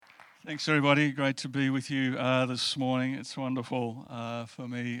Thanks, everybody. Great to be with you this morning. It's wonderful for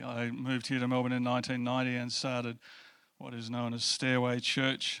me. I moved here to Melbourne in 1990 and started what is known as Stairway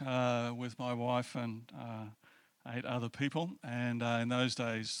Church with my wife and 8 other people. And in those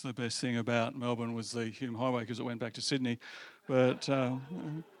days, the best thing about Melbourne was the Hume Highway because it went back to Sydney. But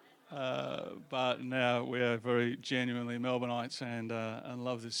but now we are very genuinely Melbourneites and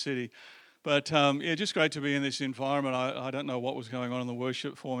love this city. But yeah, just great to be in this environment. I don't know what was going on in the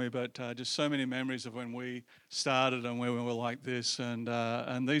worship for me, but just so many memories of when we started and when we were like this.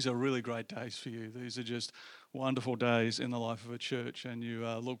 And these are really great days for you. These are just wonderful days in the life of a church. And you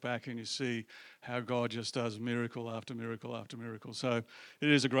look back and you see how God just does miracle after miracle after miracle. So it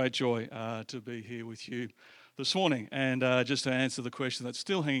is a great joy to be here with you this morning. And just to answer the question that's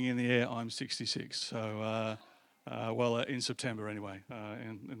still hanging in the air, I'm 66. So, in September anyway,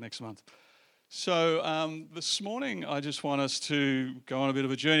 in next month. So this morning, I just want us to go on a bit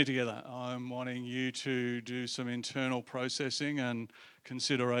of a journey together. I'm wanting you to do some internal processing and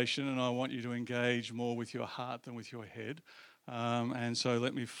consideration, and I want you to engage more with your heart than with your head. And so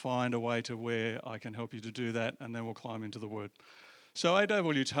let me find a way to where I can help you to do that, and then we'll climb into the Word. So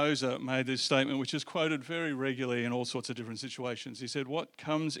A.W. Tozer made this statement, which is quoted very regularly in all sorts of different situations. He said, "What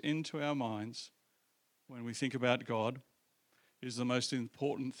comes into our minds when we think about God is the most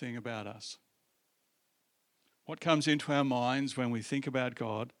important thing about us." What comes into our minds when we think about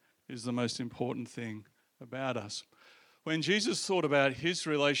God is the most important thing about us. When Jesus thought about his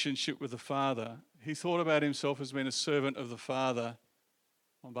relationship with the Father, he thought about himself as being a servant of the Father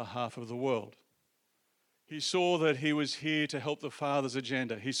on behalf of the world. He saw that he was here to help the Father's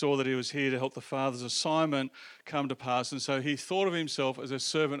agenda. He saw that he was here to help the Father's assignment come to pass. And so he thought of himself as a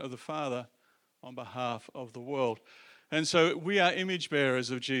servant of the Father on behalf of the world. And so we are image bearers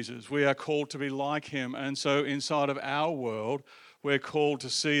of Jesus. We are called to be like him. And so inside of our world, we're called to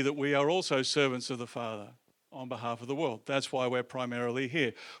see that we are also servants of the Father on behalf of the world. That's why we're primarily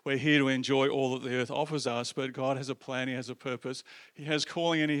here. We're here to enjoy all that the earth offers us, but God has a plan, he has a purpose, he has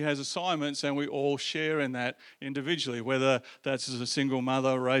calling and he has assignments, and we all share in that individually, whether that's as a single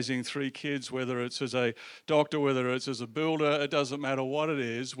mother raising 3 kids, whether it's as a doctor, whether it's as a builder, it doesn't matter what it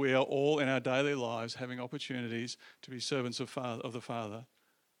is. We are all in our daily lives having opportunities to be servants of the Father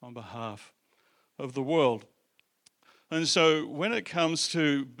on behalf of the world. And so when it comes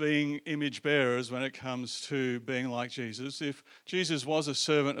to being image bearers, when it comes to being like Jesus, if Jesus was a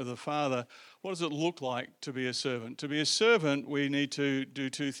servant of the Father, what does it look like to be a servant? To be a servant, we need to do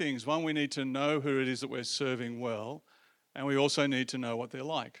 2 things. One, we need to know who it is that we're serving well, and we also need to know what they're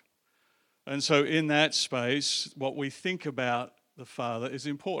like. And so in that space, what we think about the Father is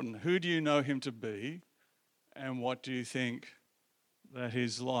important. Who do you know him to be, and what do you think that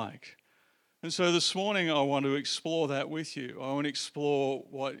he's like? And so this morning I want to explore that with you. I want to explore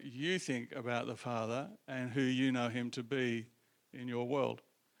what you think about the Father and who you know him to be in your world.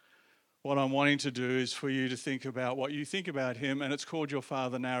 What I'm wanting to do is for you to think about what you think about him, and it's called your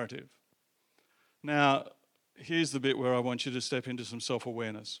Father narrative. Now, here's the bit where I want you to step into some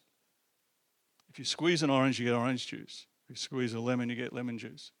self-awareness. If you squeeze an orange, you get orange juice. If you squeeze a lemon, you get lemon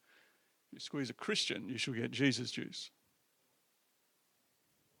juice. If you squeeze a Christian, you should get Jesus juice.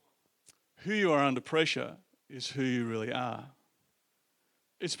 Who you are under pressure is who you really are.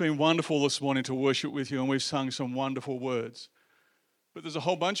 It's been wonderful this morning to worship with you, and we've sung some wonderful words. But there's a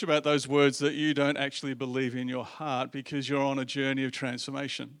whole bunch about those words that you don't actually believe in your heart because you're on a journey of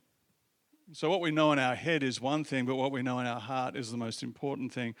transformation. So what we know in our head is one thing, but what we know in our heart is the most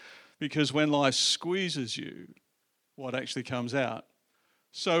important thing, because when life squeezes you, what actually comes out?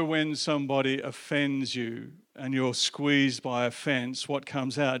 So when somebody offends you and you're squeezed by offence, what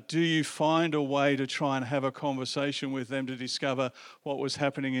comes out? Do you find a way to try and have a conversation with them to discover what was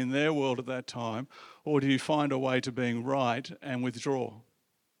happening in their world at that time? Or do you find a way to being right and withdraw?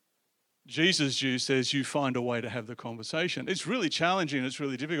 Jesus' juice says you find a way to have the conversation. It's really challenging, it's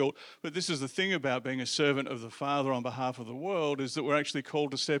really difficult, but this is the thing about being a servant of the Father on behalf of the world, is that we're actually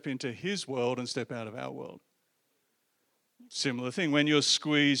called to step into his world and step out of our world. Similar thing, when you're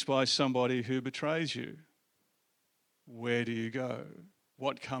squeezed by somebody who betrays you, where do you go?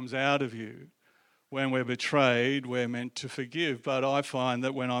 What comes out of you? When we're betrayed, we're meant to forgive. But I find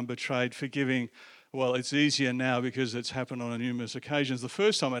that when I'm betrayed, forgiving, well, it's easier now because it's happened on numerous occasions. The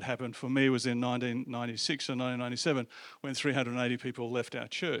first time it happened for me was in 1996 or 1997 when 380 people left our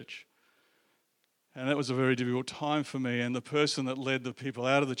church. And that was a very difficult time for me. And the person that led the people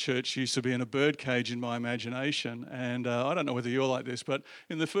out of the church used to be in a birdcage in my imagination. And I don't know whether you're like this, but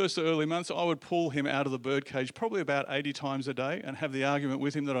in the first early months, I would pull him out of the birdcage probably about 80 times a day and have the argument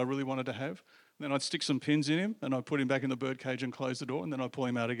with him that I really wanted to have. Then I'd stick some pins in him and I'd put him back in the bird cage and close the door, and then I'd pull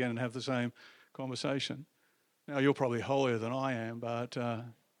him out again and have the same conversation. Now, you're probably holier than I am, but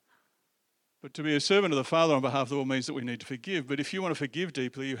to be a servant of the Father on behalf of the world means that we need to forgive. But if you want to forgive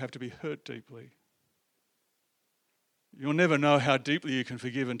deeply, you have to be hurt deeply. You'll never know how deeply you can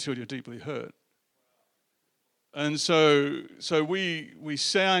forgive until you're deeply hurt. And so we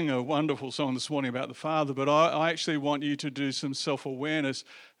sang a wonderful song this morning about the Father, but I actually want you to do some self-awareness.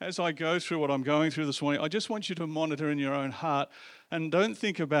 As I go through what I'm going through this morning, I just want you to monitor in your own heart, and don't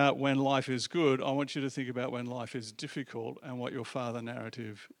think about when life is good. I want you to think about when life is difficult and what your Father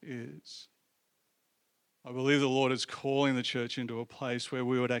narrative is. I believe the Lord is calling the church into a place where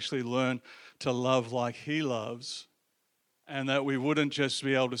we would actually learn to love like He loves, and that we wouldn't just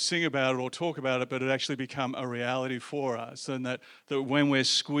be able to sing about it or talk about it, but it actually become a reality for us. And that when we're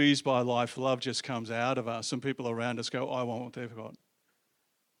squeezed by life, love just comes out of us and people around us go, I want what they've got.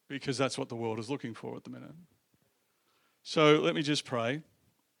 Because that's what the world is looking for at the minute. So let me just pray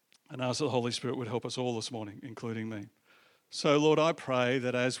and ask that the Holy Spirit would help us all this morning, including me. So Lord, I pray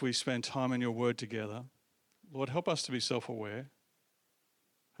that as we spend time in your word together, Lord, help us to be self-aware.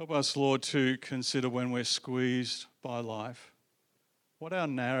 Help us, Lord, to consider when we're squeezed by life, what our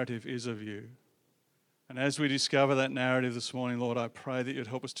narrative is of you. And as we discover that narrative this morning, Lord, I pray that you'd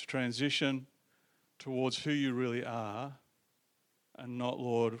help us to transition towards who you really are and not,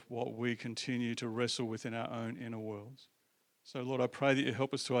 Lord, what we continue to wrestle with in our own inner worlds. So, Lord, I pray that you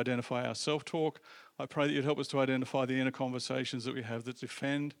help us to identify our self-talk. I pray that you'd help us to identify the inner conversations that we have that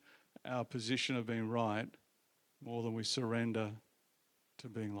defend our position of being right more than we surrender to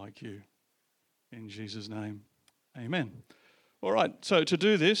being like you. In Jesus' name, amen. All right, so to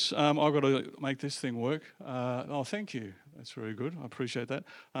do this, I've got to make this thing work. Thank you. That's very good. I appreciate that.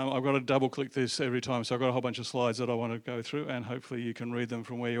 I've got to double-click this every time, so I've got a whole bunch of slides that I want to go through, and hopefully you can read them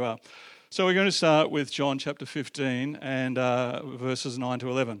from where you are. So we're going to start with John chapter 15 and verses 9 to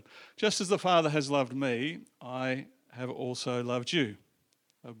 11. Just as the Father has loved me, I have also loved you.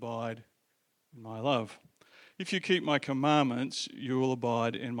 Abide in my love. If you keep my commandments, you will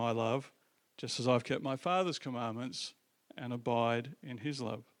abide in my love, just as I've kept my Father's commandments and abide in his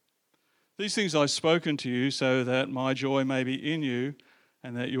love. These things I've spoken to you so that my joy may be in you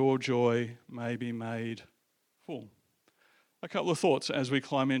and that your joy may be made full. A couple of thoughts as we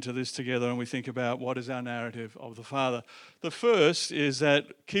climb into this together and we think about what is our narrative of the Father. The first is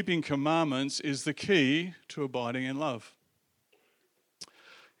that keeping commandments is the key to abiding in love.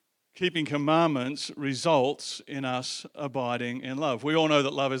 Keeping commandments results in us abiding in love. We all know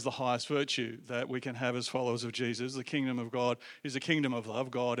that love is the highest virtue that we can have as followers of Jesus. The kingdom of God is a kingdom of love.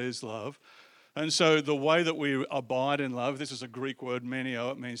 God is love. And so the way that we abide in love, this is a Greek word,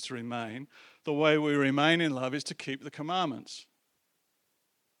 menio, it means to remain. The way we remain in love is to keep the commandments.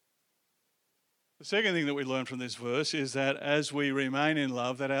 The second thing that we learn from this verse is that as we remain in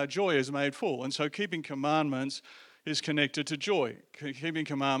love, that our joy is made full. And so keeping commandments is connected to joy. Keeping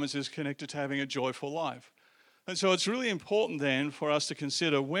commandments is connected to having a joyful life. And so it's really important then for us to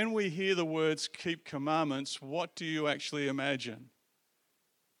consider when we hear the words keep commandments, what do you actually imagine?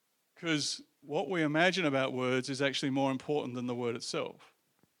 Because what we imagine about words is actually more important than the word itself.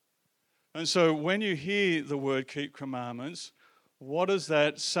 And so when you hear the word keep commandments, what does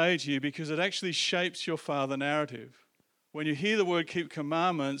that say to you? Because it actually shapes your Father narrative. When you hear the word keep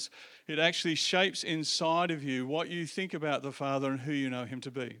commandments, it actually shapes inside of you what you think about the Father and who you know him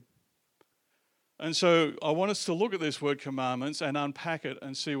to be. And so I want us to look at this word commandments and unpack it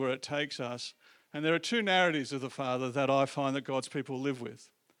and see where it takes us. And there are two narratives of the Father that I find that God's people live with.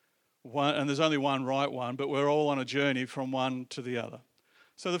 One, and there's only one right one, but we're all on a journey from one to the other.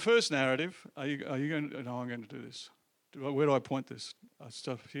 So the first narrative, are you going to, no, I'm going to do this. Where do I point this?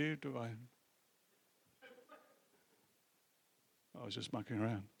 Stuff here? I was just mucking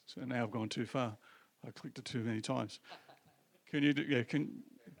around. So now I've gone too far. I clicked it too many times. Can you do, yeah,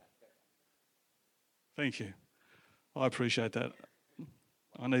 thank you. I appreciate that.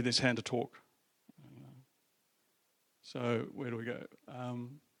 I need this hand to talk. So where do we go?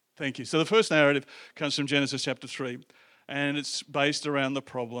 Thank you. So the first narrative comes from Genesis chapter 3, and it's based around the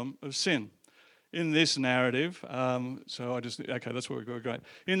problem of sin. In this narrative, that's where we go, great.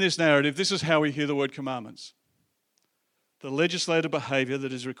 In this narrative, this is how we hear the word commandments. The legislative behaviour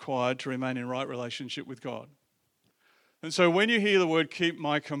that is required to remain in right relationship with God. And so when you hear the word keep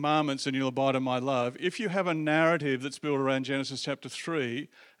my commandments and you'll abide in my love, if you have a narrative that's built around Genesis chapter 3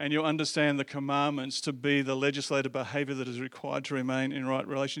 and you understand the commandments to be the legislative behaviour that is required to remain in right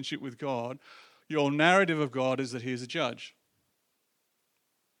relationship with God, your narrative of God is that he is a judge.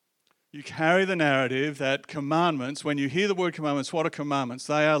 You carry the narrative that commandments, when you hear the word commandments, what are commandments?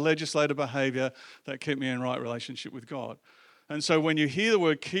 They are legislative behavior that keep me in right relationship with God. And so when you hear the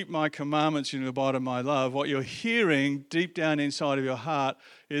word keep my commandments and abide in my love, what you're hearing deep down inside of your heart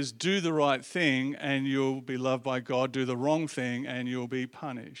is do the right thing and you'll be loved by God, do the wrong thing and you'll be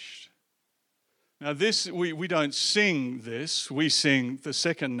punished. Now this, we don't sing this, we sing the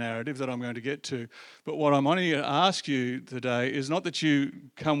second narrative that I'm going to get to. But what I'm wanting to ask you today is not that you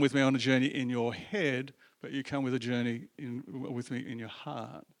come with me on a journey in your head, but you come with a journey with me in your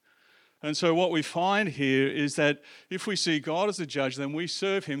heart. And so what we find here is that if we see God as the judge, then we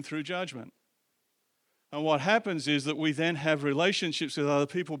serve him through judgment. And what happens is that we then have relationships with other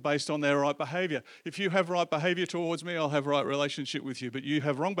people based on their right behavior. If you have right behavior towards me, I'll have right relationship with you. But you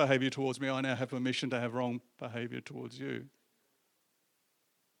have wrong behavior towards me, I now have permission to have wrong behavior towards you.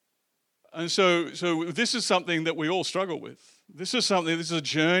 And so this is something that we all struggle with. This is a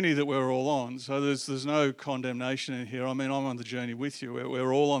journey that we're all on. So there's no condemnation in here. I mean, I'm on the journey with you.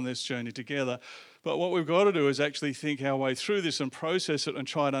 We're all on this journey together. But what we've got to do is actually think our way through this and process it and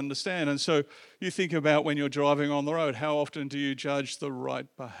try to understand. And so you think about when you're driving on the road, how often do you judge the right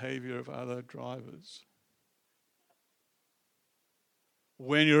behavior of other drivers?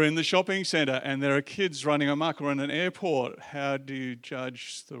 When you're in the shopping centre and there are kids running amok, or in an airport, how do you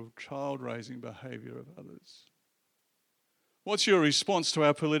judge the child-raising behaviour of others? What's your response to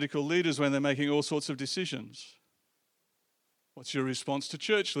our political leaders when they're making all sorts of decisions? What's your response to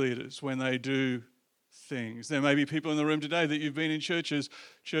church leaders when they do things? There may be people in the room today that you've been in churches.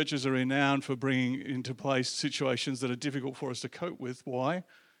 Churches are renowned for bringing into place situations that are difficult for us to cope with. Why?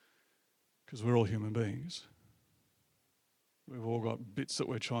 Because we're all human beings. We've all got bits that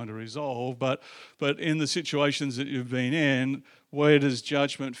we're trying to resolve, but in the situations that you've been in, where does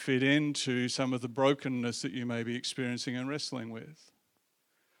judgment fit into some of the brokenness that you may be experiencing and wrestling with?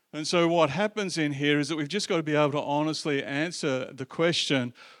 And so what happens in here is that we've just got to be able to honestly answer the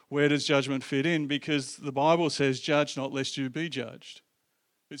question, where does judgment fit in? Because the Bible says, judge not lest you be judged.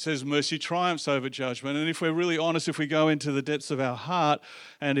 It says mercy triumphs over judgment. And if we're really honest, if we go into the depths of our heart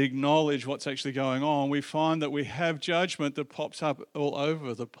and acknowledge what's actually going on, we find that we have judgment that pops up all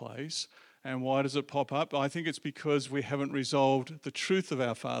over the place. And why does it pop up? I think it's because we haven't resolved the truth of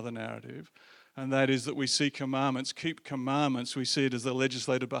our Father narrative. And that is that we see commandments, keep commandments, we see it as the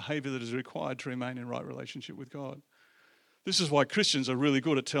legislative behaviour that is required to remain in right relationship with God. This is why Christians are really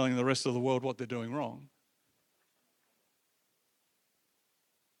good at telling the rest of the world what they're doing wrong.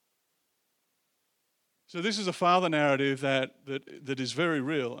 So this is a Father narrative that is very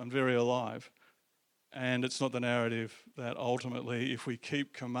real and very alive. And it's not the narrative that ultimately, if we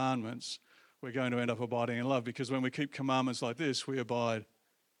keep commandments, we're going to end up abiding in love. Because when we keep commandments like this, we abide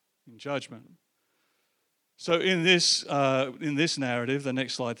in judgment. So in this narrative, the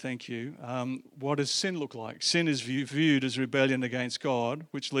next slide, thank you, what does sin look like? Sin is viewed as rebellion against God,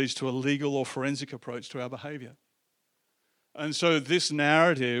 which leads to a legal or forensic approach to our behaviour. And so this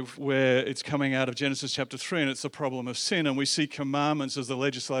narrative, where it's coming out of Genesis chapter 3, and it's the problem of sin, and we see commandments as the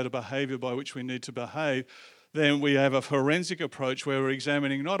legislative behaviour by which we need to behave, then we have a forensic approach where we're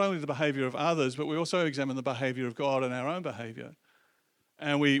examining not only the behaviour of others, but we also examine the behaviour of God and our own behaviour.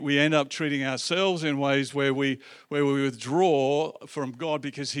 And we end up treating ourselves in ways where we withdraw from God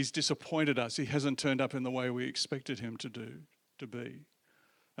because he's disappointed us. He hasn't turned up in the way we expected him to be.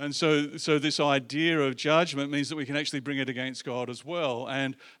 And so this idea of judgment means that we can actually bring it against God as well.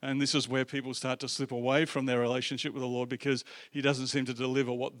 And this is where people start to slip away from their relationship with the Lord because he doesn't seem to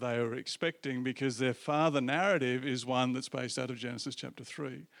deliver what they were expecting, because their Father narrative is one that's based out of Genesis chapter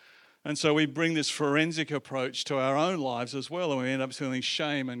 3. And so we bring this forensic approach to our own lives as well, and we end up feeling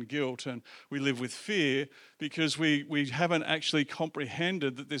shame and guilt, and we live with fear because we haven't actually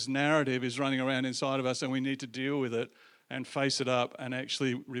comprehended that this narrative is running around inside of us and we need to deal with it and face it up and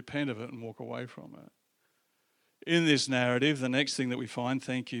actually repent of it and walk away from it. In this narrative, the next thing that we find,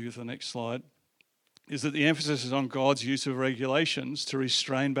 thank you for the next slide, is that the emphasis is on God's use of regulations to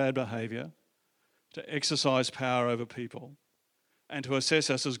restrain bad behaviour, to exercise power over people, and to assess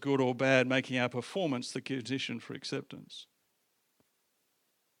us as good or bad, making our performance the condition for acceptance.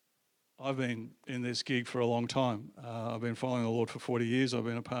 I've been in this gig for a long time. I've been following the Lord for 40 years. I've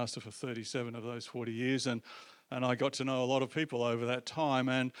been a pastor for 37 of those 40 years, and I got to know a lot of people over that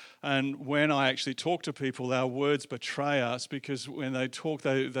time. And when I actually talk to people, our words betray us, because when they talk,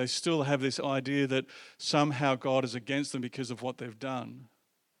 they still have this idea that somehow God is against them because of what they've done.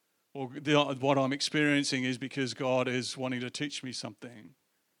 Or what I'm experiencing is because God is wanting to teach me something.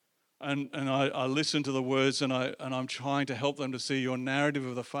 And I listen to the words and I'm trying to help them to see your narrative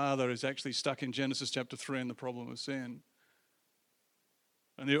of the Father is actually stuck in Genesis chapter 3 and the problem of sin.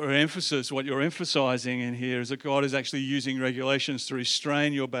 And your emphasis, what you're emphasizing in here is that God is actually using regulations to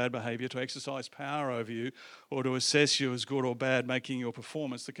restrain your bad behavior, to exercise power over you, or to assess you as good or bad, making your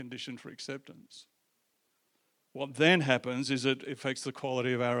performance the condition for acceptance. What then happens is it affects the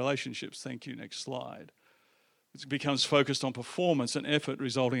quality of our relationships. Thank you. Next slide. It becomes focused on performance and effort,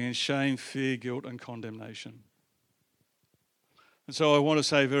 resulting in shame, fear, guilt, and condemnation. And so I want to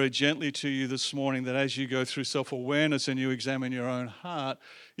say very gently to you this morning that as you go through self-awareness and you examine your own heart,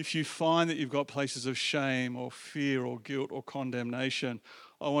 if you find that you've got places of shame or fear or guilt or condemnation,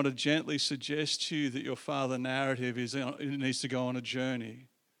 I want to gently suggest to you that your father narrative needs to go on a journey.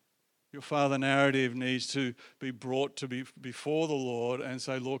 Your father narrative needs to be brought to be before the Lord and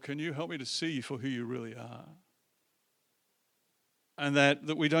say, Lord, can you help me to see you for who you really are? And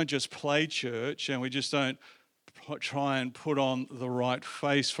that we don't just play church and we just don't try and put on the right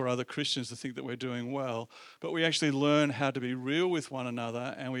face for other Christians to think that we're doing well, but we actually learn how to be real with one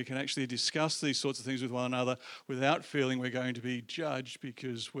another, and we can actually discuss these sorts of things with one another without feeling we're going to be judged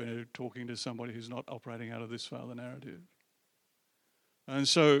because we're talking to somebody who's not operating out of this father narrative. And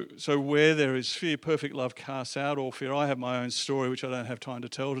so where there is fear, perfect love casts out all fear. I have my own story, which I don't have time to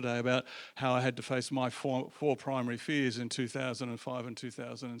tell today, about how I had to face my four primary fears in 2005 and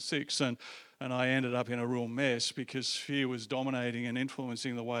 2006. And I ended up in a real mess because fear was dominating and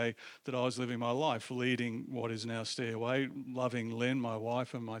influencing the way that I was living my life, leading what is now Stairway, loving Lynn, my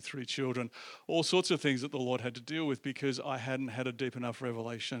wife, and my 3 children, all sorts of things that the Lord had to deal with because I hadn't had a deep enough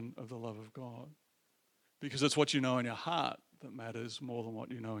revelation of the love of God. Because it's what you know in your heart that matters more than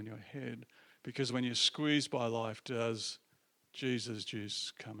what you know in your head. Because when you're squeezed by life, does Jesus'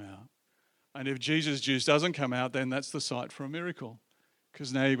 juice come out? And if Jesus' juice doesn't come out, then that's the site for a miracle.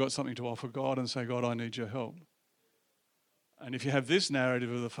 Because now you've got something to offer God and say, God, I need your help. And if you have this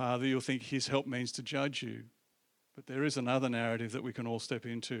narrative of the Father, you'll think his help means to judge you. But there is another narrative that we can all step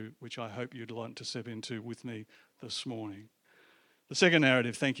into, which I hope you'd like to step into with me this morning. The second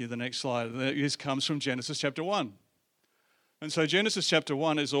narrative, thank you, the next slide, this comes from Genesis chapter 1. And so Genesis chapter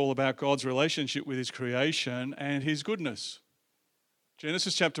 1 is all about God's relationship with his creation and his goodness.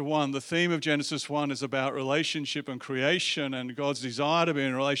 Genesis chapter 1, the theme of Genesis 1 is about relationship and creation and God's desire to be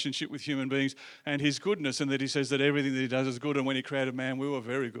in a relationship with human beings and his goodness, and that he says that everything that he does is good, and when he created man, we were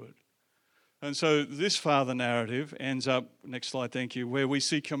very good. And so this father narrative ends up, next slide, thank you, where we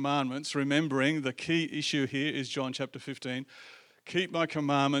see commandments, remembering the key issue here is John chapter 15, keep my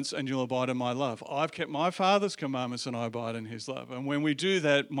commandments and you'll abide in my love. I've kept my Father's commandments and I abide in his love. And when we do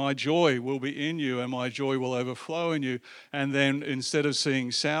that, my joy will be in you and my joy will overflow in you. And then instead of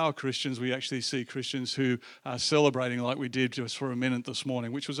seeing sour Christians, we actually see Christians who are celebrating like we did just for a minute this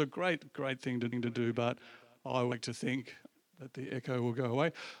morning, which was a great thing to do. But I like to think that the echo will go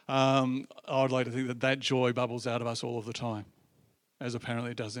away. I would like to think that joy bubbles out of us all of the time, as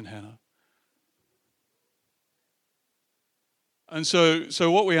apparently it does in Hannah. And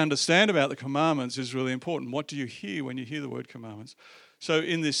so what we understand about the commandments is really important. What do you hear when you hear the word commandments? So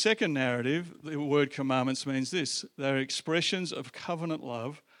in this second narrative, the word commandments means this. They're expressions of covenant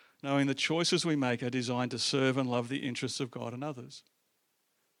love, knowing the choices we make are designed to serve and love the interests of God and others.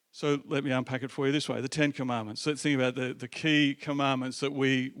 So let me unpack it for you this way. The 10 Commandments. Let's think about the key commandments that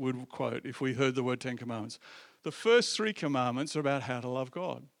we would quote if we heard the word 10 Commandments. The first 3 commandments are about how to love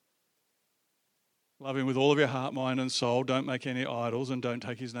God. Love him with all of your heart, mind and soul. Don't make any idols and don't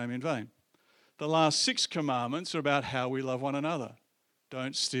take his name in vain. The last 6 commandments are about how we love one another.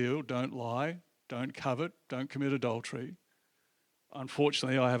 Don't steal, don't lie, don't covet, don't commit adultery.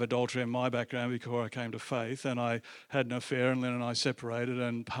 Unfortunately, I have adultery in my background before I came to faith, and I had an affair, and Lynn and I separated,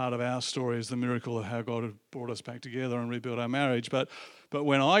 and part of our story is the miracle of how God had brought us back together and rebuilt our marriage. But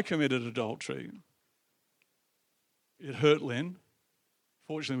when I committed adultery, it hurt Lynn.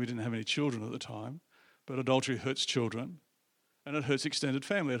 Fortunately, we didn't have any children at the time. But adultery hurts children, and it hurts extended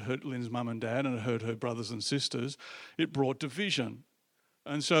family. It hurt Lynn's mum and dad, and it hurt her brothers and sisters. It brought division.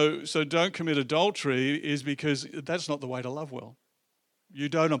 And so don't commit adultery is because that's not the way to love well. You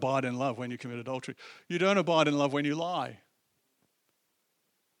don't abide in love when you commit adultery. You don't abide in love when you lie.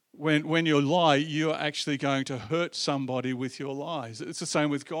 When you lie, you're actually going to hurt somebody with your lies. It's the same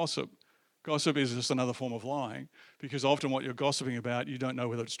with gossip. Gossip is just another form of lying, because often what you're gossiping about, you don't know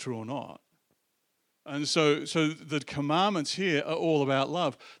whether it's true or not. And so the commandments here are all about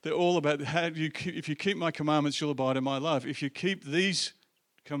love. They're all about if you keep my commandments, you'll abide in my love. If you keep these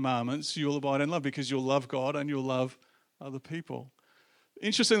commandments, you'll abide in love because you'll love God and you'll love other people.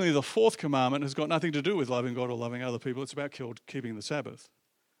 Interestingly, the 4th commandment has got nothing to do with loving God or loving other people. It's about keeping the Sabbath.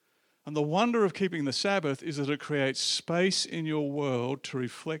 And the wonder of keeping the Sabbath is that it creates space in your world to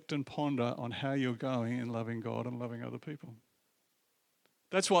reflect and ponder on how you're going in loving God and loving other people.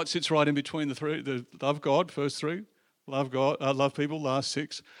 That's what sits right in between the three. The love God, first three, love God, love people, last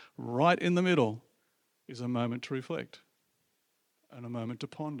six. Right in the middle is a moment to reflect, and a moment to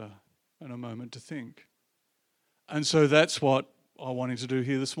ponder, and a moment to think. And so that's what I wanted to do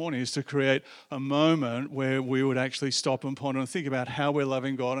here this morning, is to create a moment where we would actually stop and ponder and think about how we're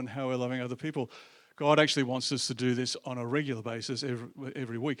loving God and how we're loving other people. God actually wants us to do this on a regular basis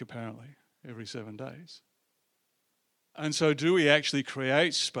every week, apparently, every 7 days. And so do we actually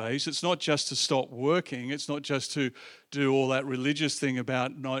create space? It's not just to stop working. It's not just to do all that religious thing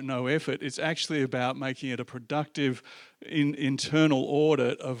about no effort. It's actually about making it a productive internal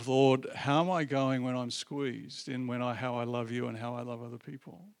audit of, Lord, how am I going when I'm squeezed in how I love you and how I love other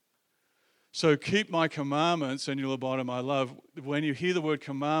people? So keep my commandments and you'll abide in my love. When you hear the word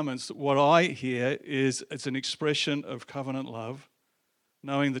commandments, what I hear is it's an expression of covenant love,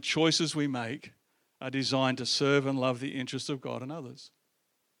 knowing the choices we make are designed to serve and love the interests of God and others.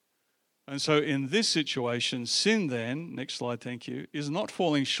 And so in this situation, sin then, next slide, thank you, is not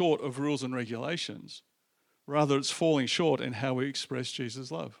falling short of rules and regulations. Rather, it's falling short in how we express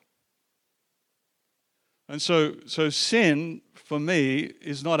Jesus' love. And so sin, for me,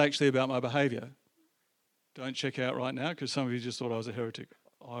 is not actually about my behavior. Don't check out right now, because some of you just thought I was a heretic.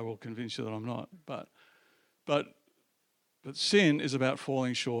 I will convince you that I'm not. But sin is about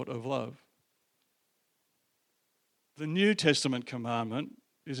falling short of love. The New Testament commandment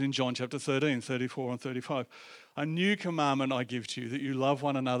is in John chapter 13, 34 and 35. A new commandment I give to you, that you love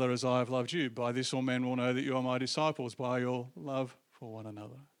one another as I have loved you. By this all men will know that you are my disciples, by your love for one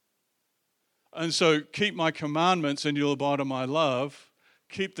another. And so keep my commandments and you'll abide in my love.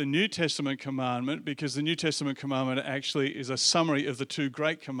 Keep the New Testament commandment, because the New Testament commandment actually is a summary of the two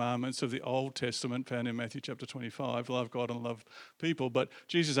great commandments of the Old Testament found in Matthew chapter 25, love God and love people. But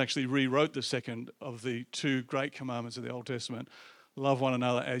Jesus actually rewrote the second of the two great commandments of the Old Testament, love one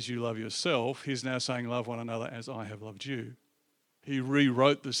another as you love yourself. He's now saying love one another as I have loved you. He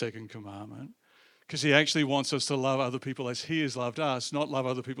rewrote the second commandment because he actually wants us to love other people as he has loved us, not love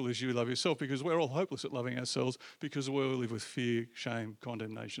other people as you love yourself, because we're all hopeless at loving ourselves because we all live with fear, shame,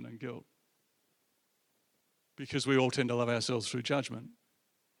 condemnation and guilt. Because we all tend to love ourselves through judgment.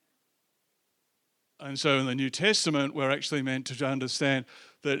 And so in the New Testament, we're actually meant to understand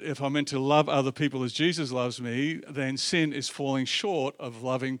that if I'm meant to love other people as Jesus loves me, then sin is falling short of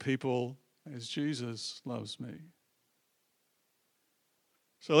loving people as Jesus loves me.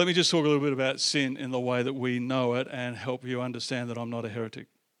 So let me just talk a little bit about sin in the way that we know it and help you understand that I'm not a heretic.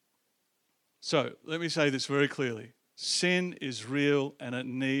 So let me say this very clearly. Sin is real and it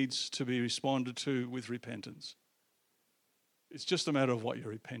needs to be responded to with repentance. It's just a matter of what you're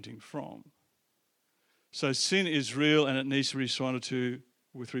repenting from. So sin is real and it needs to be responded to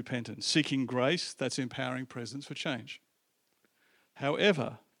with repentance. Seeking grace, that's empowering presence for change.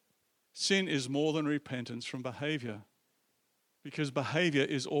 However, sin is more than repentance from behavior, because behavior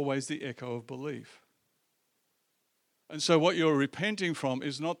is always the echo of belief. And so what you're repenting from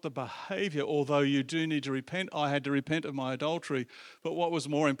is not the behavior, although you do need to repent. I had to repent of my adultery. But what was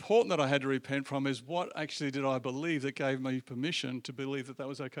more important that I had to repent from is what actually did I believe that gave me permission to believe that that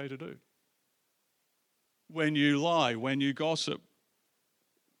was okay to do. When you lie, when you gossip,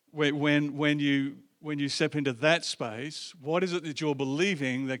 when you step into that space, what is it that you're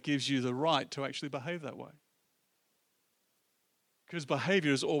believing that gives you the right to actually behave that way? Because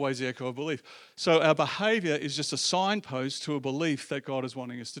behavior is always the echo of belief. So our behavior is just a signpost to a belief that God is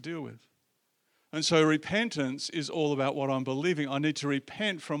wanting us to deal with. And so repentance is all about what I'm believing. I need to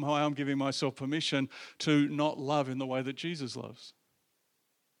repent from how I'm giving myself permission to not love in the way that Jesus loves.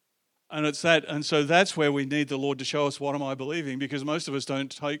 And so that's where we need the Lord to show us, what am I believing? Because most of us don't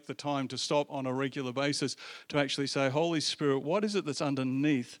take the time to stop on a regular basis to actually say, Holy Spirit, what is it that's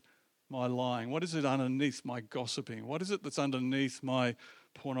underneath my lying? What is it underneath my gossiping? What is it that's underneath my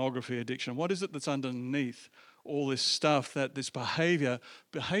pornography addiction? What is it that's underneath all this stuff, that this behavior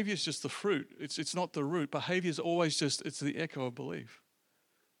is just the fruit. It's not the root. Behavior is always it's the echo of belief.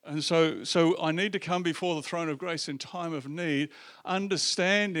 And so I need to come before the throne of grace in time of need,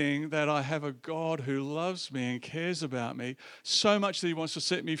 understanding that I have a God who loves me and cares about me so much that he wants to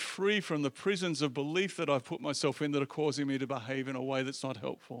set me free from the prisons of belief that I've put myself in that are causing me to behave in a way that's not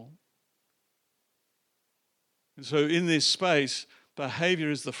helpful. And so in this space, behavior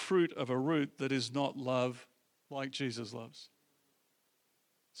is the fruit of a root that is not love like Jesus loves.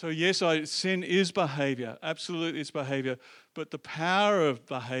 So yes, sin is behavior. Absolutely, it's behavior. But the power of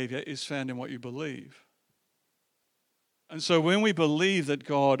behavior is found in what you believe. And so when we believe that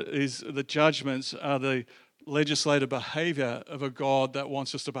God is, the judgments are the legislated behavior of a God that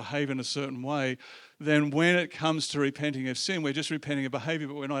wants us to behave in a certain way, then when it comes to repenting of sin, we're just repenting of behavior,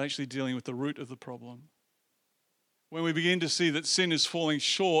 but we're not actually dealing with the root of the problem. When we begin to see that sin is falling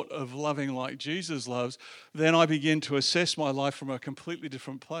short of loving like Jesus loves, then I begin to assess my life from a completely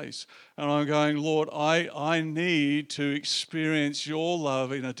different place. And I'm going, Lord, I need to experience your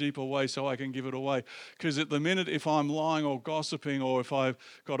love in a deeper way so I can give it away. Because at the minute, if I'm lying or gossiping, or if I've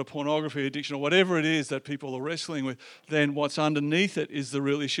got a pornography addiction, or whatever it is that people are wrestling with, then what's underneath it is the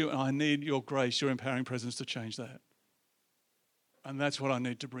real issue. And I need your grace, your empowering presence to change that. And that's what I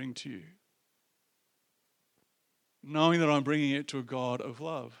need to bring to you, knowing that I'm bringing it to a God of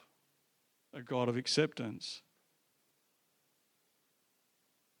love, a God of acceptance.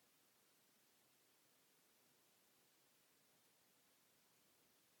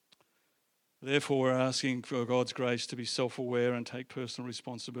 Therefore, we're asking for God's grace to be self-aware and take personal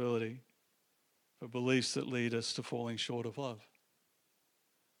responsibility for beliefs that lead us to falling short of love.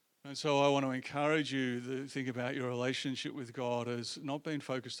 And so I want to encourage you to think about your relationship with God as not being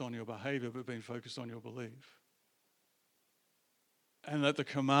focused on your behavior, but being focused on your belief. And that the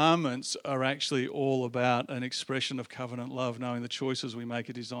commandments are actually all about an expression of covenant love, knowing the choices we make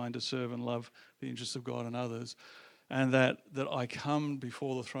are designed to serve and love the interests of God and others. And that I come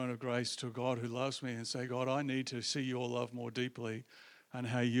before the throne of grace to a God who loves me and say, God, I need to see your love more deeply and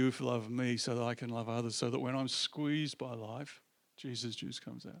how you've loved me so that I can love others, so that when I'm squeezed by life, Jesus' juice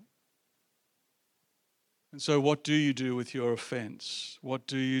comes out. And so what do you do with your offense? What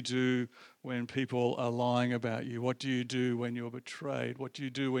do you do when people are lying about you? What do you do when you're betrayed? What do you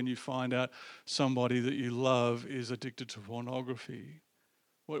do when you find out somebody that you love is addicted to pornography?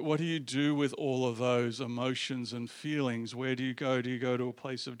 What do you do with all of those emotions and feelings? Where do you go? Do you go to a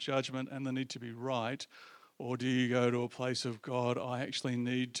place of judgment and the need to be right? Or do you go to a place of, God, I actually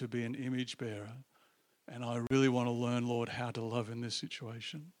need to be an image bearer, and I really want to learn, Lord, how to love in this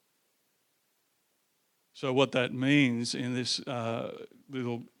situation? So what that means in this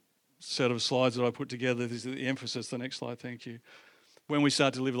little set of slides that I put together is the emphasis. The next slide, thank you. When we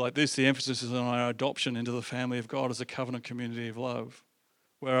start to live like this, the emphasis is on our adoption into the family of God as a covenant community of love,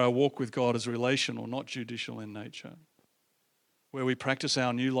 where our walk with God is relational, not judicial in nature, where we practice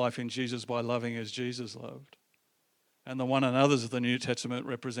our new life in Jesus by loving as Jesus loved. And the one another's of the New Testament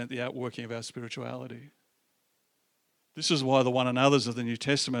represent the outworking of our spirituality. This is why the one another's of the New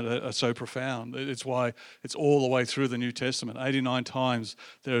Testament are so profound. It's why it's all the way through the New Testament. 89 times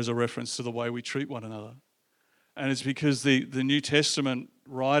there is a reference to the way we treat one another. And it's because the New Testament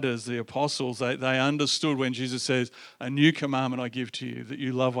writers, the apostles, they understood when Jesus says, a new commandment I give to you, that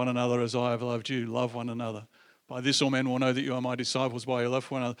you love one another as I have loved you, love one another. By this all men will know that you are my disciples, by your love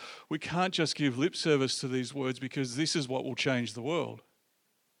for one another. We can't just give lip service to these words, because this is what will change the world.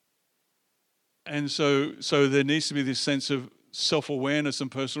 And so there needs to be this sense of self-awareness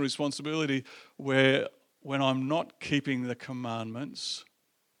and personal responsibility where when I'm not keeping the commandments,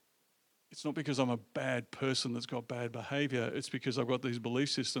 it's not because I'm a bad person that's got bad behavior. It's because I've got these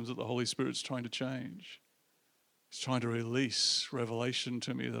belief systems that the Holy Spirit's trying to change. He's trying to release revelation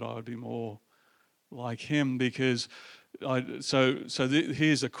to me that I would be more like him. Because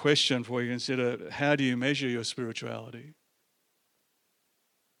here's a question for you to consider. How do you measure your spirituality?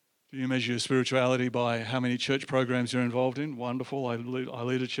 Do you measure your spirituality by how many church programs you're involved in? Wonderful. I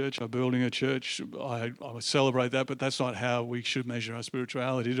lead a church. I'm building a church. I celebrate that, but that's not how we should measure our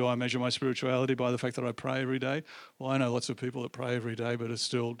spirituality. Do I measure my spirituality by the fact that I pray every day? Well, I know lots of people that pray every day but are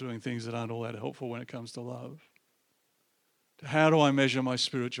still doing things that aren't all that helpful when it comes to love. How do I measure my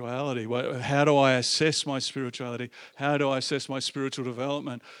spirituality? How do I assess my spirituality? How do I assess my spiritual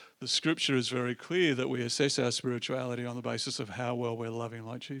development? The scripture is very clear that we assess our spirituality on the basis of how well we're loving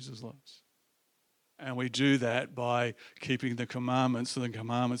like Jesus loves. And we do that by keeping the commandments. And the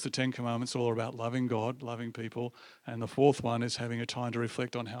commandments, the 10 commandments, are all about loving God, loving people. And the fourth one is having a time to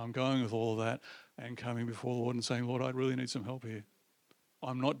reflect on how I'm going with all of that and coming before the Lord and saying, Lord, I really need some help here.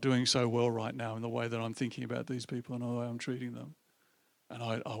 I'm not doing so well right now in the way that I'm thinking about these people and the way I'm treating them.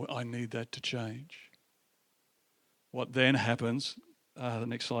 And I need that to change. What then happens, the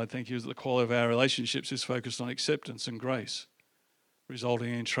next slide, thank you, is that the quality of our relationships is focused on acceptance and grace,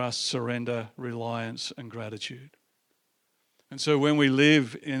 resulting in trust, surrender, reliance, and gratitude. And so when we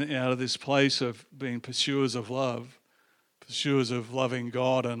live out of this place of being pursuers of love, pursuers of loving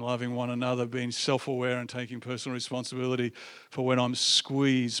God and loving one another, being self-aware and taking personal responsibility for when I'm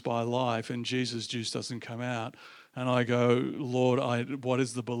squeezed by life and Jesus' juice doesn't come out, and I go, Lord, what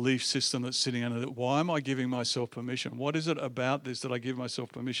is the belief system that's sitting under it? Why am I giving myself permission? What is it about this that I give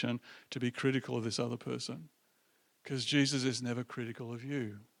myself permission to be critical of this other person? Because Jesus is never critical of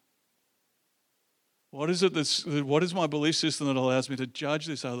you. What is my belief system that allows me to judge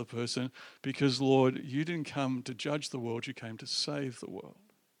this other person? Because, Lord, you didn't come to judge the world, you came to save the world.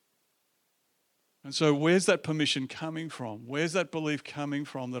 And so where's that permission coming from? Where's that belief coming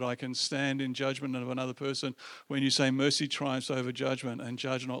from that I can stand in judgment of another person when you say mercy triumphs over judgment and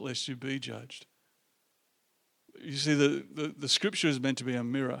judge not lest you be judged? You see, the scripture is meant to be a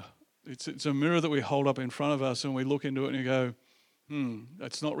mirror. It's a mirror that we hold up in front of us and we look into it and you go,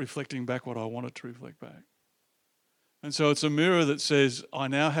 that's not reflecting back what I want it to reflect back. And so it's a mirror that says, I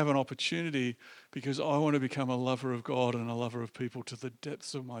now have an opportunity because I want to become a lover of God and a lover of people to the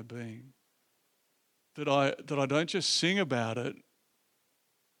depths of my being. That I don't just sing about it,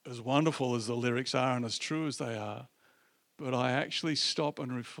 as wonderful as the lyrics are and as true as they are, but I actually stop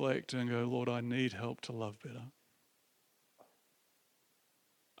and reflect and go, Lord, I need help to love better.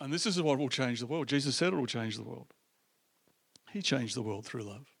 And this is what will change the world. Jesus said it will change the world. He changed the world through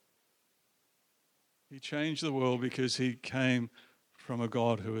love. He changed the world because he came from a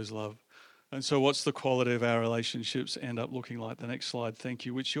God who is love. And so what's the quality of our relationships end up looking like? The next slide, thank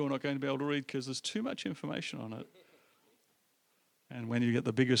you, which you're not going to be able to read because there's too much information on it. And when you get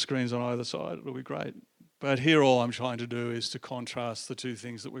the bigger screens on either side, it'll be great. But here all I'm trying to do is to contrast the two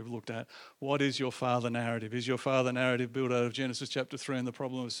things that we've looked at. What is your father narrative? Is your father narrative built out of Genesis chapter 3 and the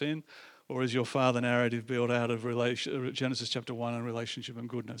problem of sin? Or is your father narrative built out of Genesis chapter 1 and relationship and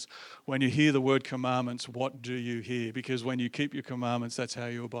goodness? When you hear the word commandments, what do you hear? Because when you keep your commandments, that's how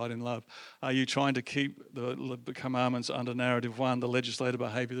you abide in love. Are you trying to keep the commandments under narrative 1, the legislative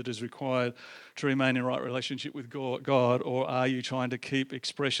behaviour that is required to remain in right relationship with God? Or are you trying to keep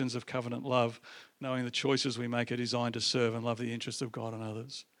expressions of covenant love, knowing the choices we make are designed to serve and love the interests of God and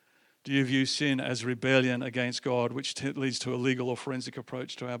others? Do you view sin as rebellion against God, which leads to a legal or forensic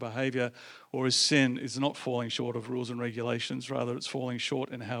approach to our behaviour? Or is sin not falling short of rules and regulations, rather it's falling short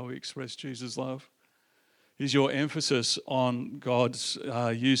in how we express Jesus' love? Is your emphasis on God's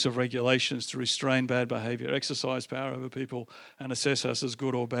use of regulations to restrain bad behaviour, exercise power over people and assess us as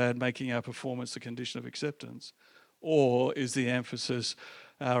good or bad, making our performance the condition of acceptance? Or is the emphasis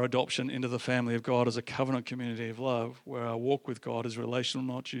our adoption into the family of God as a covenant community of love, where our walk with God is relational,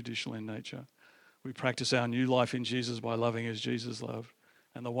 not judicial in nature? We practice our new life in Jesus by loving as Jesus loved,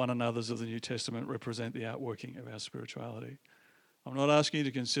 and the one another's of the New Testament represent the outworking of our spirituality. I'm not asking you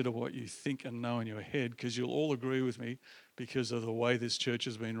to consider what you think and know in your head, because you'll all agree with me because of the way this church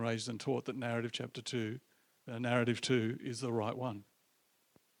has been raised and taught that narrative 2 is the right one.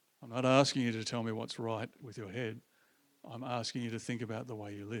 I'm not asking you to tell me what's right with your head. I'm asking you to think about the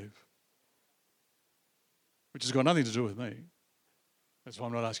way you live, which has got nothing to do with me. That's why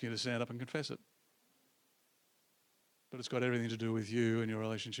I'm not asking you to stand up and confess it. But it's got everything to do with you and your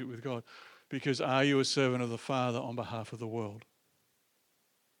relationship with God. Because are you a servant of the Father on behalf of the world?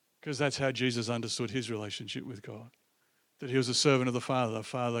 Because that's how Jesus understood his relationship with God. That he was a servant of the Father. The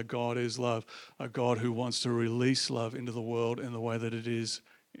Father, God is love. A God who wants to release love into the world in the way that it is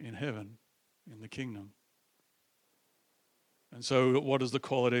in heaven, in the kingdom. And so what does the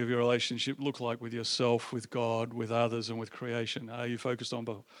quality of your relationship look like with yourself, with God, with others, and with creation? Are you focused on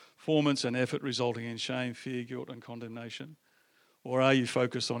performance and effort resulting in shame, fear, guilt, and condemnation? Or are you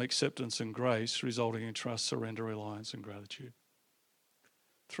focused on acceptance and grace resulting in trust, surrender, reliance, and gratitude?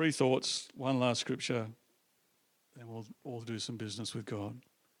 3 thoughts, one last scripture, and we'll all do some business with God,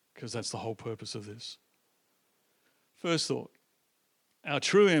 because that's the whole purpose of this. First thought. Our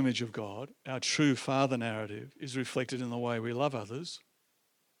true image of God, our true Father narrative, is reflected in the way we love others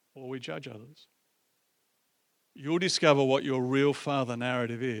or we judge others. You'll discover what your real Father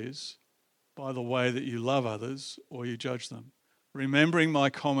narrative is by the way that you love others or you judge them. Remembering my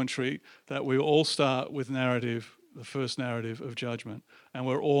commentary that we all start with narrative, the first narrative of judgment, and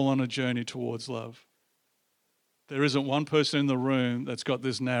we're all on a journey towards love. There isn't one person in the room that's got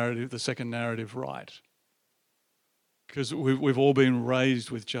this narrative, the second narrative, right. Because we've all been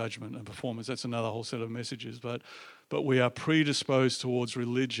raised with judgment and performance. That's another whole set of messages. But we are predisposed towards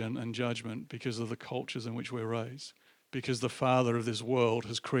religion and judgment because of the cultures in which we're raised. Because the father of this world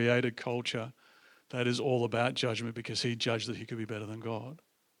has created culture that is all about judgment because he judged that he could be better than God.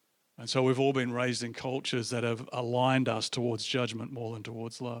 And so we've all been raised in cultures that have aligned us towards judgment more than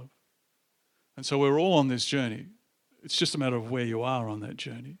towards love. And so we're all on this journey. It's just a matter of where you are on that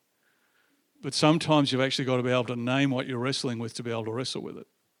journey. But sometimes you've actually got to be able to name what you're wrestling with to be able to wrestle with it.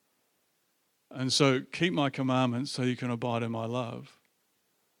 And so keep my commandments so you can abide in my love.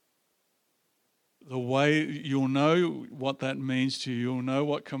 The way you'll know what that means to you, you'll know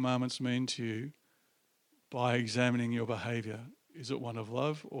what commandments mean to you by examining your behaviour. Is it one of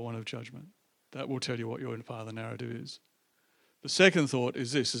love or one of judgment? That will tell you what your Father narrative is. The second thought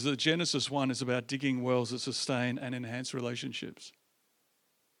is this, is that Genesis 1 is about digging wells that sustain and enhance relationships.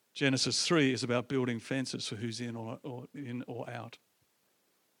 Genesis 3 is about building fences for who's in or out.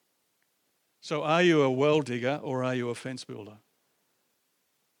 So are you a well digger or are you a fence builder?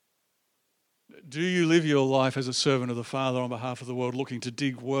 Do you live your life as a servant of the Father on behalf of the world, looking to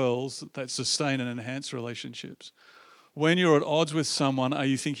dig wells that sustain and enhance relationships? When you're at odds with someone, are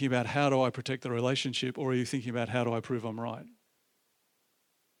you thinking about how do I protect the relationship, or are you thinking about how do I prove I'm right?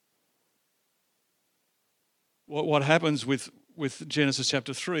 What happens with Genesis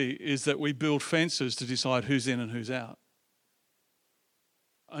chapter 3 is that we build fences to decide who's in and who's out.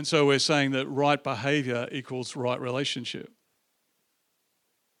 And so we're saying that right behaviour equals right relationship.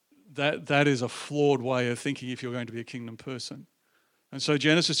 That is a flawed way of thinking if you're going to be a kingdom person. And so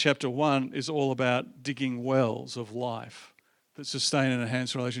Genesis chapter 1 is all about digging wells of life that sustain and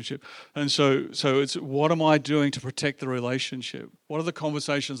enhance relationship. And so it's, what am I doing to protect the relationship? What are the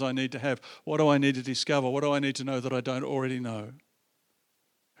conversations I need to have? What do I need to discover? What do I need to know that I don't already know?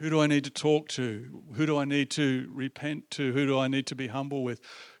 Who do I need to talk to? Who do I need to repent to? Who do I need to be humble with?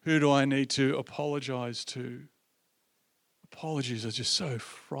 Who do I need to apologise to? Apologies are just so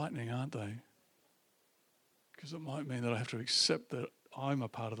frightening, aren't they? Because it might mean that I have to accept that I'm a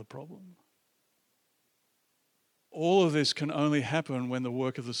part of the problem. All of this can only happen when the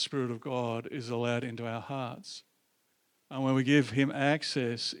work of the Spirit of God is allowed into our hearts. And when we give him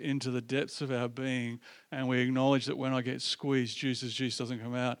access into the depths of our being, and we acknowledge that when I get squeezed, juice doesn't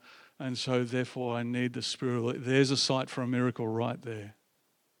come out. And so therefore I need the Spirit. There's a site for a miracle right there.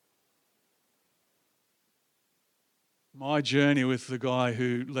 My journey with the guy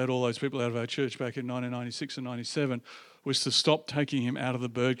who led all those people out of our church back in 1996 and 97 was to stop taking him out of the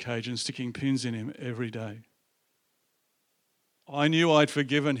birdcage and sticking pins in him every day. I knew I'd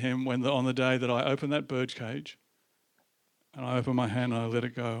forgiven him on the day that I opened that birdcage and I opened my hand and I let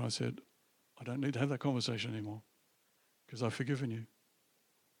it go. I said, I don't need to have that conversation anymore because I've forgiven you.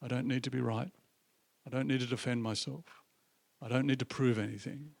 I don't need to be right. I don't need to defend myself. I don't need to prove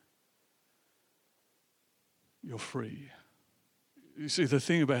anything. You're free. You see, the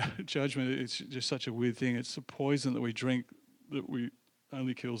thing about judgment, it's just such a weird thing. It's the poison that we drink that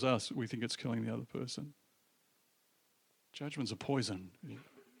only kills us. We think it's killing the other person. Judgment's a poison.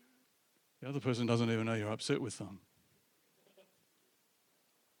 The other person doesn't even know you're upset with them.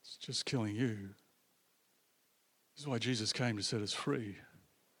 It's just killing you. This is why Jesus came, to set us free.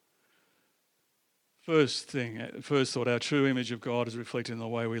 First thought, our true image of God is reflected in the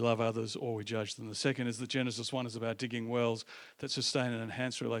way we love others or we judge them. The second is that Genesis 1 is about digging wells that sustain and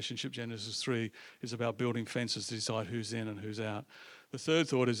enhance relationship. Genesis 3 is about building fences to decide who's in and who's out. The third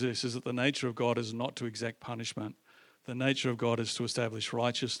thought is this, is that the nature of God is not to exact punishment. The nature of God is to establish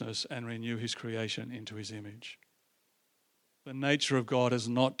righteousness and renew his creation into his image. The nature of God is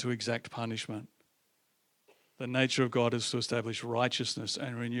not to exact punishment. The nature of God is to establish righteousness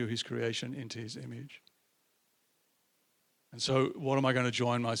and renew his creation into his image. And so what am I going to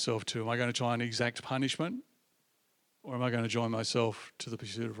join myself to? Am I going to try and exact punishment? Or am I going to join myself to the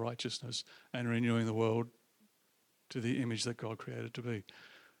pursuit of righteousness and renewing the world to the image that God created to be?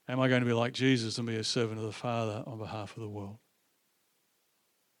 Am I going to be like Jesus and be a servant of the Father on behalf of the world?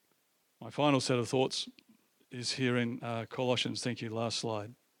 My final set of thoughts is here in Colossians. Thank you, last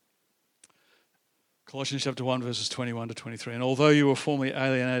slide. Colossians chapter 1, verses 21 to 23. And although you were formerly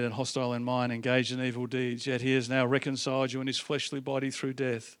alienated and hostile in mind, engaged in evil deeds, yet he has now reconciled you in his fleshly body through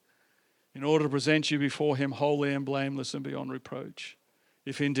death, in order to present you before him holy and blameless and beyond reproach.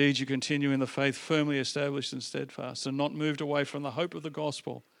 If indeed you continue in the faith, firmly established and steadfast, and not moved away from the hope of the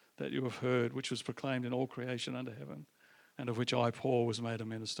gospel that you have heard, which was proclaimed in all creation under heaven, and of which I, Paul, was made a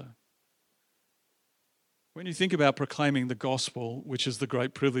minister. When you think about proclaiming the gospel, which is the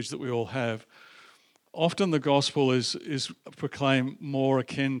great privilege that we all have, often the gospel is proclaimed more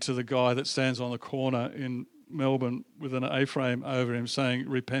akin to the guy that stands on the corner in Melbourne with an A-frame over him saying,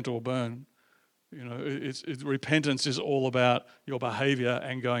 repent or burn. You know, repentance is all about your behaviour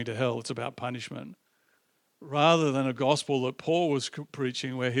and going to hell. It's about punishment. Rather than a gospel that Paul was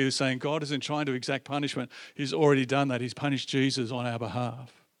preaching where he was saying God isn't trying to exact punishment. He's already done that. He's punished Jesus on our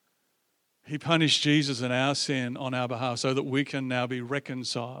behalf. He punished Jesus and our sin on our behalf so that we can now be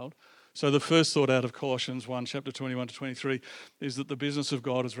reconciled. So the first thought out of Colossians 1, chapter 21 to 23, is that the business of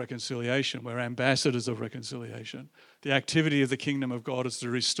God is reconciliation. We're ambassadors of reconciliation. The activity of the kingdom of God is to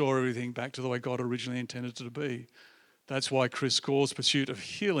restore everything back to the way God originally intended it to be. That's why Chris Gore's pursuit of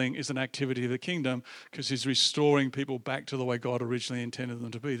healing is an activity of the kingdom, because he's restoring people back to the way God originally intended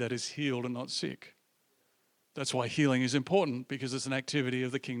them to be. That is healed and not sick. That's why healing is important, because it's an activity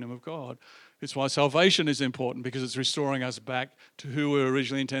of the kingdom of God. It's why salvation is important, because it's restoring us back to who we were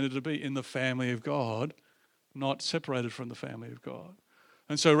originally intended to be, in the family of God, not separated from the family of God.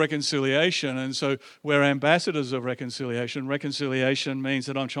 And so reconciliation, and so we're ambassadors of reconciliation. Reconciliation means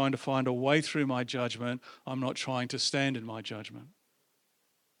that I'm trying to find a way through my judgment. I'm not trying to stand in my judgment.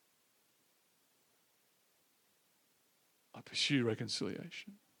 I pursue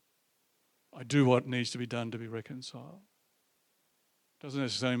reconciliation. I do what needs to be done to be reconciled. Doesn't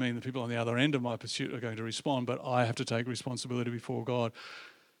necessarily mean the people on the other end of my pursuit are going to respond, but I have to take responsibility before God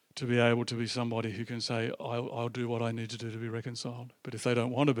to be able to be somebody who can say, I'll do what I need to do to be reconciled. But if they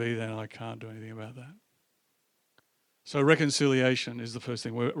don't want to be, then I can't do anything about that. So reconciliation is the first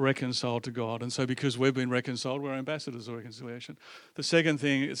thing. We're reconciled to God. And so because we've been reconciled, we're ambassadors of reconciliation. The second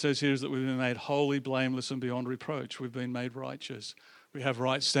thing it says here is that we've been made holy, blameless, and beyond reproach. We've been made righteous. We have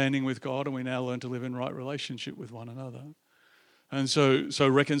right standing with God, and we now learn to live in right relationship with one another. And so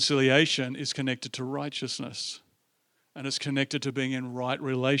reconciliation is connected to righteousness, and it's connected to being in right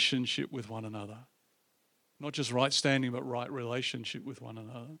relationship with one another. Not just right standing, but right relationship with one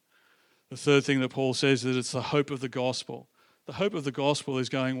another. The third thing that Paul says is that it's the hope of the gospel. The hope of the gospel is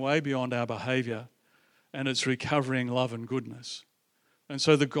going way beyond our behaviour, and it's recovering love and goodness. And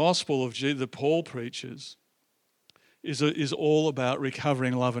so the gospel of that Paul preaches is all about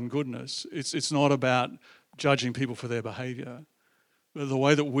recovering love and goodness. It's not about judging people for their behaviour. But the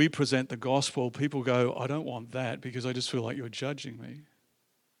way that we present the gospel, people go, I don't want that because I just feel like you're judging me.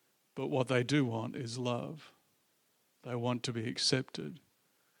 But what they do want is love. They want to be accepted.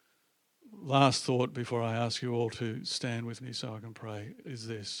 Last thought before I ask you all to stand with me so I can pray is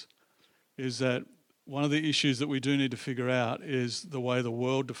this, is that one of the issues that we do need to figure out is the way the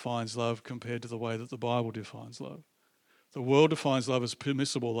world defines love compared to the way that the Bible defines love. The world defines love as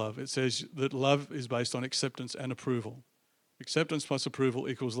permissible love. It says that love is based on acceptance and approval. Acceptance plus approval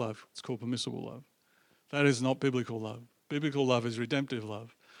equals love. It's called permissible love. That is not biblical love. Biblical love is redemptive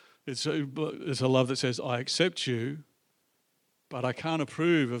love. It's a love that says, I accept you, but I can't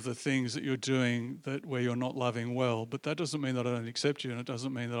approve of the things that you're doing where you're not loving well. But that doesn't mean that I don't accept you, and it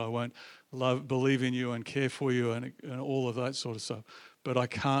doesn't mean that I won't believe in you and care for you and all of that sort of stuff. But I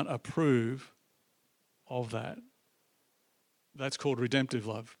can't approve of that. That's called redemptive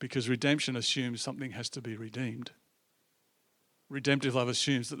love, because redemption assumes something has to be redeemed. Redemptive love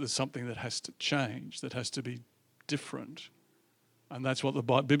assumes that there's something that has to change, that has to be different. And that's what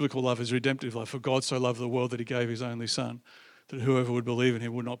the biblical love is, redemptive love. For God so loved the world that he gave his only son, that whoever would believe in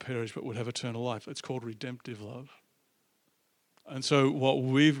him would not perish but would have eternal life. It's called redemptive love. And so what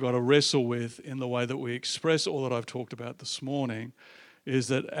we've got to wrestle with in the way that we express all that I've talked about this morning is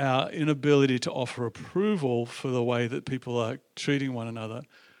that our inability to offer approval for the way that people are treating one another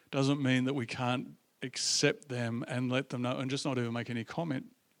doesn't mean that we can't accept them and let them know and just not even make any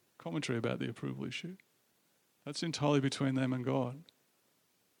commentary about the approval issue. That's entirely between them and God.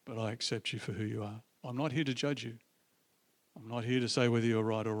 But I accept you for who you are. I'm not here to judge you. I'm not here to say whether you're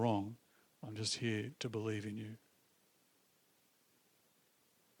right or wrong. I'm just here to believe in you.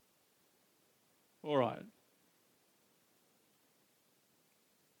 All right.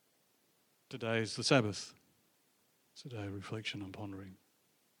 Today is the Sabbath. It's a day of reflection and pondering.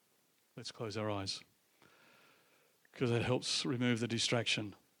 Let's close our eyes, because that helps remove the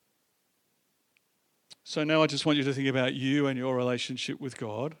distraction. So now I just want you to think about you and your relationship with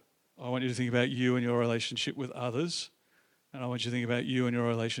God. I want you to think about you and your relationship with others. And I want you to think about you and your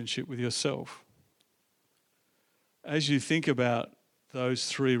relationship with yourself. As you think about those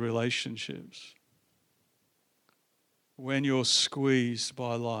three relationships, when you're squeezed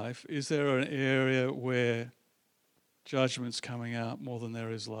by life, is there an area where judgment's coming out more than there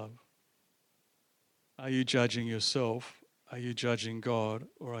is love? Are you judging yourself? Are you judging God?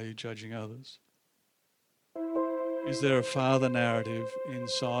 Or are you judging others? Is there a father narrative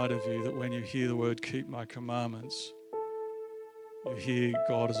inside of you that when you hear the word keep my commandments, you hear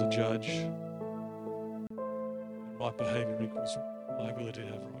God as a judge? And right behaviour equals my ability to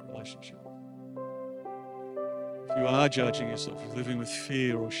have a right relationship. If you are judging yourself, you're living with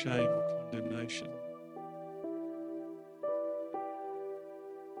fear or shame or condemnation,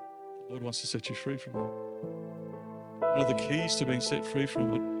 the Lord wants to set you free from that. One of the keys to being set free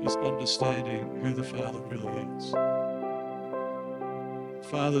from it is understanding who the Father really is. The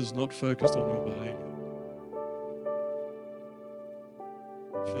Father's not focused on your behaviour.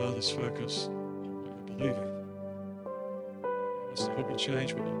 The Father's focused on what you're believing. He wants to help you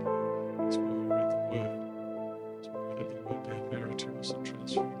change what you believe. That's why we read the Word. That's why we let the Word be a mirror to us and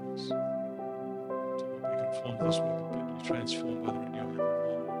transform us. Do not be conformed to this world, but be transformed by the renewing of your mind.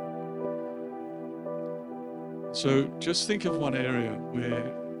 So just think of one area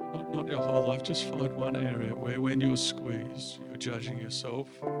where, not your whole life, just find one area where when you're squeezed, you're judging yourself,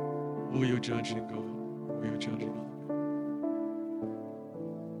 or you're judging God, or you're judging other people.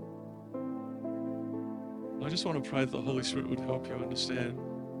 I just want to pray that the Holy Spirit would help you understand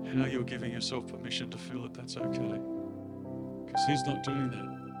how you're giving yourself permission to feel that that's okay. Because He's not doing that.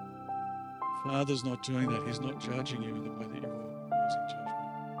 Father's not doing that. He's not judging you in the way that you're using judgment.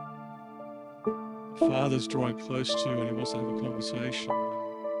 The Father's drawing close to you and He wants to have a conversation.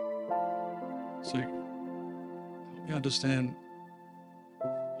 So help me understand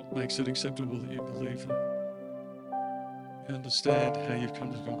what makes it acceptable that you believe that. You understand how you've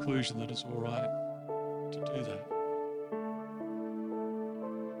come to the conclusion that it's all right to do that.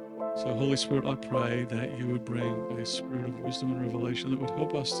 So Holy Spirit, I pray that you would bring a spirit of wisdom and revelation that would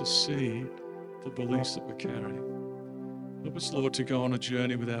help us to see the beliefs that we're carrying. Help us, Lord, to go on a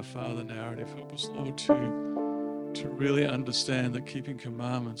journey with our Father narrative. Help us, Lord, to really understand that keeping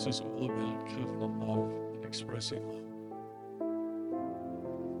commandments is all about covenant love and expressing love.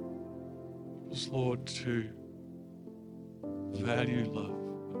 Help us, Lord, to value love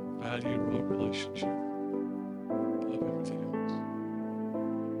and value right relationship above everything else.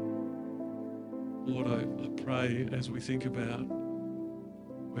 Lord, I pray as we think about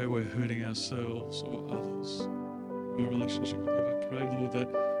where we're hurting ourselves or others, our relationship with you, I pray, Lord, that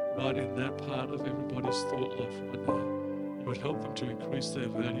right in that part of everybody's thought life right now, you would help them to increase their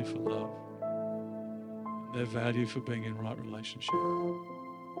value for love and their value for being in right relationship.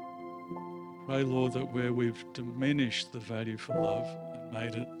 Pray, Lord, that where we've diminished the value for love and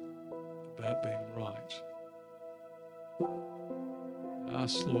made it about being right,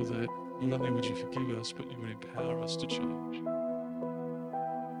 ask, Lord, that not only would you forgive us, but you would empower us to change.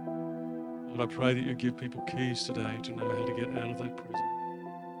 Lord, I pray that you give people keys today to know how to get out of that prison.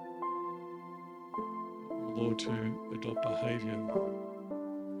 Lord, to adopt behaviour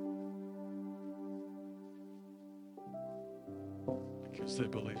because their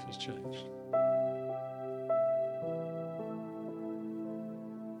belief has changed.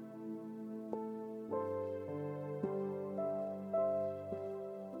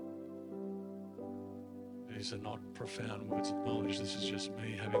 These are not profound words of knowledge. This is just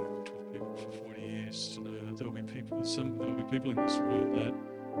me having worked with people for 40 years to know that there will be people in this room that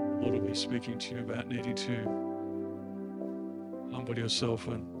the Lord will be speaking to you about needing to humble yourself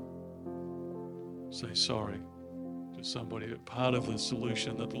and say sorry to somebody. Part of the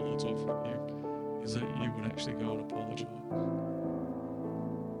solution that the Lord's offering you is that you would actually go and apologize.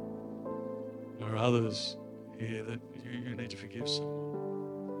 There are others here that you need to forgive someone.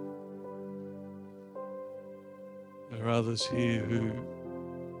 There are others here who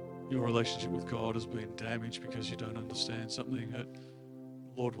your relationship with God has been damaged because you don't understand something that the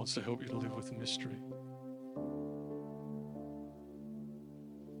Lord wants to help you to live with mystery.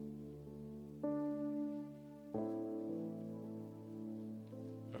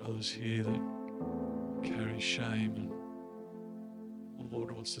 There are others here that carry shame and the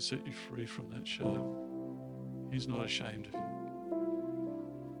Lord wants to set you free from that shame. He's not ashamed of you.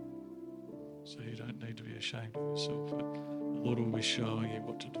 So you don't need to be ashamed of yourself, but the Lord will be showing you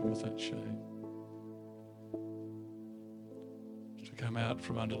what to do with that shame. To come out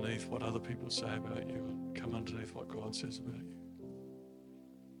from underneath what other people say about you and come underneath what God says about you.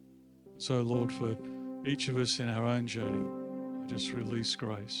 So Lord, for each of us in our own journey, I just release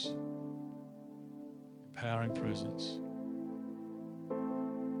grace, empowering presence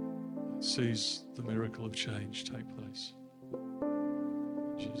that sees the miracle of change take place.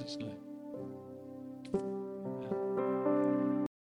 In Jesus' name.